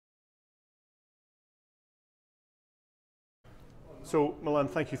So, Milan,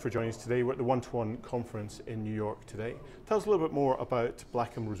 thank you for joining us today. We're at the One-to-One conference in New York today. Tell us a little bit more about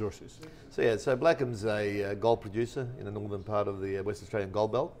Blackham Resources. So Blackham's a gold producer in the northern part of the West Australian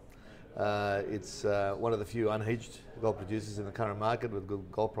gold belt. It's one of the few unhedged gold producers in the current market with good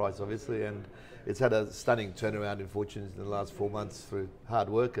gold price, obviously, and it's had a stunning turnaround in fortunes in the last 4 months through hard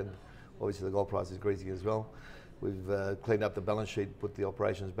work, and obviously the gold price is greasing as well. We've cleaned up the balance sheet, put the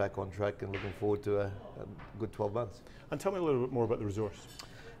operations back on track, and looking forward to a good 12 months. And tell me a little bit more about the resource.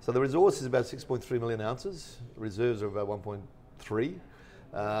 So the resource is about 6.3 million ounces. Reserves are about 1.3.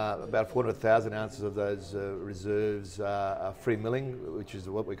 About 400,000 ounces of those reserves are free milling, which is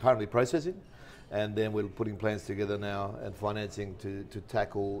what we're currently processing. And then we're putting plans together now and financing to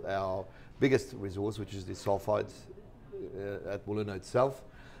tackle our biggest resource, which is the sulfides at Milan itself.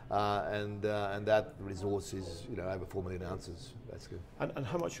 And that resource is over 4 million ounces, basically. And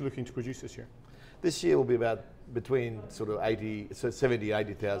how much are you looking to produce this year? This year will be about between sort of 70,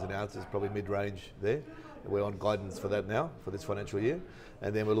 80,000 ounces, probably mid-range there. We're on guidance for that now, for this financial year.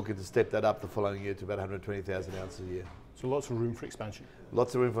 And then we're looking to step that up the following year to about 120,000 ounces a year. So lots of room for expansion.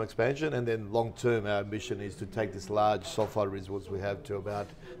 Lots of room for expansion, and then long-term our ambition is to take this large sulfide resource we have to about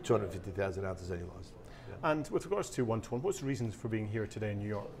 250,000 ounces annualised. Yeah. And with regards to One-to-One, what's the reasons for being here today in New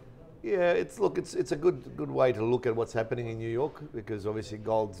York? Yeah, it's a good way to look at what's happening in New York, because obviously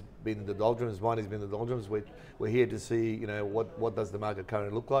gold's been in the doldrums, mining's been in the doldrums. We're here to see what does the market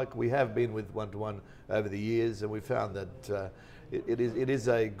currently look like. We have been with One-to-One over the years, and we found that it is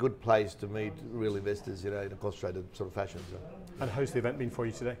a good place to meet real investors in a concentrated sort of fashion. So. And how's the event been for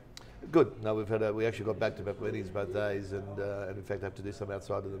you today? Good. No, we actually got back-to-back meetings both days, and in fact have to do some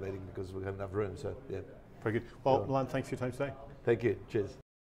outside of the meeting because we have enough room. So yeah. Very good. Well, Milan, thanks for your time today. Thank you. Cheers.